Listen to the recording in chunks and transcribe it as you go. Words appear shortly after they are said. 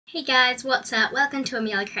Hey guys, what's up? Welcome to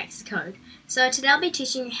Amelia Cracks the Code. So today I'll be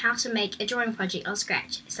teaching you how to make a drawing project on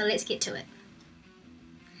Scratch. So let's get to it.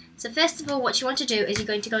 So first of all, what you want to do is you're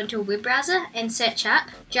going to go into a web browser and search up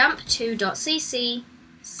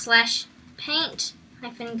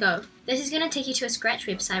jump2.cc/paint-go. This is going to take you to a Scratch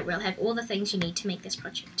website where it'll have all the things you need to make this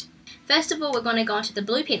project. First of all, we're going to go onto the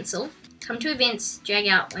blue pencil, come to events, drag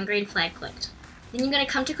out one green flag clicked. Then you're going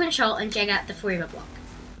to come to control and drag out the forever block.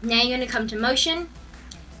 Now you're going to come to motion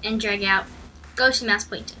and drag out go to mouse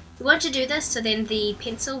pointer. You want to do this so then the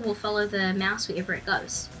pencil will follow the mouse wherever it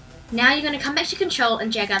goes. Now you're going to come back to control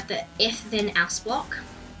and drag out the F then mouse block.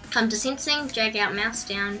 Come to sensing, drag out mouse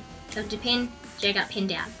down, come to pen, drag out pen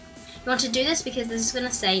down. You want to do this because this is going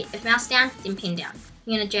to say if mouse down, then pen down.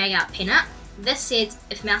 You're going to drag out pen up. This says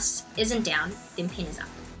if mouse isn't down, then pen is up.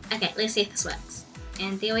 Okay, let's see if this works.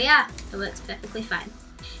 And there we are. It works perfectly fine.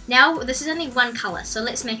 Now this is only one colour, so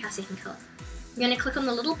let's make our second colour. We're going to click on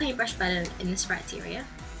the little paintbrush button in the sprites area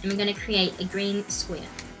and we're going to create a green square.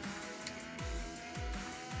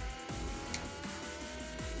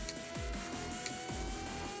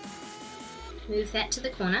 Move that to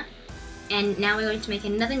the corner, and now we're going to make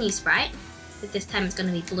another new sprite, but this time it's going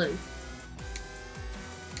to be blue.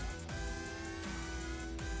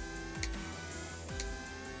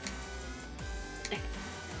 Okay,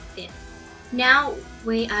 there. Now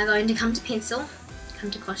we are going to come to pencil, come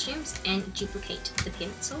to costumes and duplicate the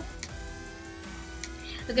pencil.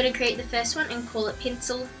 We're going to create the first one and call it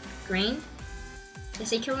pencil green. The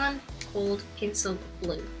second one called pencil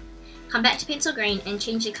blue. Come back to pencil green and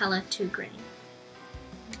change the color to green.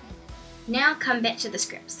 Now come back to the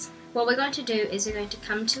scripts. What we're going to do is we're going to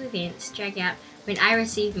come to events, drag out when I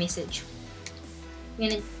receive message. We're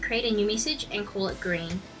going to create a new message and call it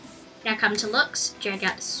green. Now come to looks, drag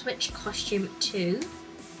out switch costume to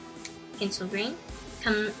pencil green.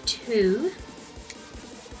 Come to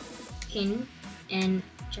pen and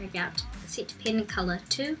drag out set pen color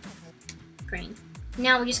to green.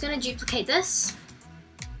 Now we're just going to duplicate this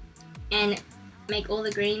and make all the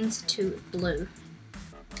greens to blue.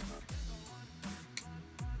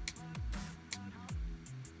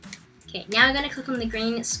 Okay, now we're going to click on the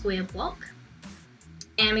green square block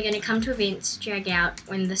and we're going to come to events, drag out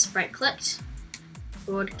when the sprite clicked,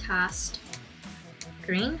 broadcast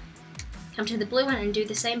green. Come to the blue one and do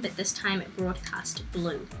the same, but this time it broadcast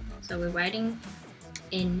blue. So we're writing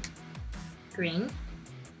in green,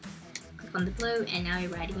 click on the blue, and now we're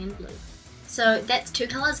writing in blue. So that's two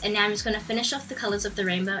colours, and now I'm just going to finish off the colours of the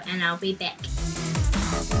rainbow and I'll be back.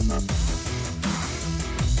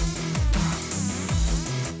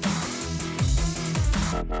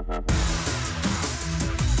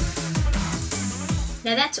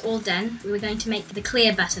 Now that's all done, we're going to make the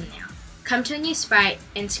clear button now. Come to a new sprite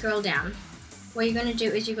and scroll down. What you're going to do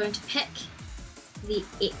is you're going to pick the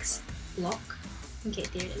X block. Okay,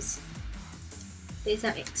 there it is. There's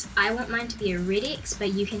our X. I want mine to be a red X,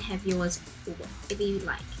 but you can have yours whatever you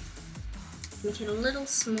like. Make it a little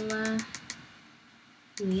smaller.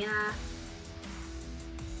 Here we are.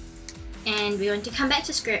 And we're going to come back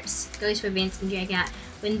to scripts, go to events and drag out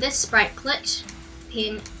when this sprite clicked,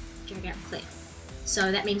 pen, drag out clear.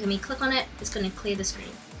 So that means when we click on it, it's going to clear the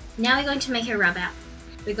screen. Now we're going to make a rub out.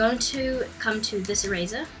 We're going to come to this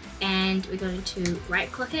eraser and we're going to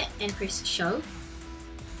right click it and press show.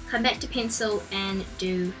 Come back to pencil and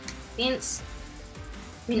do events.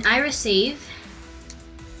 When I receive,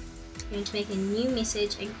 I'm going to make a new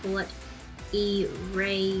message and call it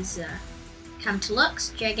eraser. Come to looks,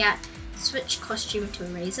 drag out switch costume to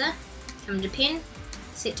eraser. Come to pen,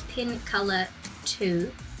 set pen color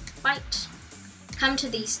to white. Come to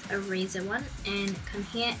this eraser one and come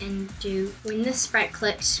here and do when this sprite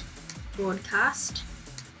clicked, broadcast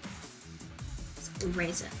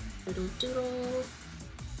eraser. Doodle doodle.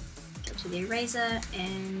 Go to the eraser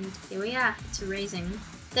and there we are, it's erasing.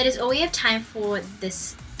 That is all we have time for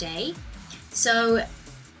this day. So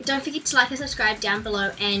don't forget to like and subscribe down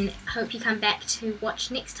below and hope you come back to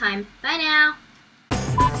watch next time. Bye now!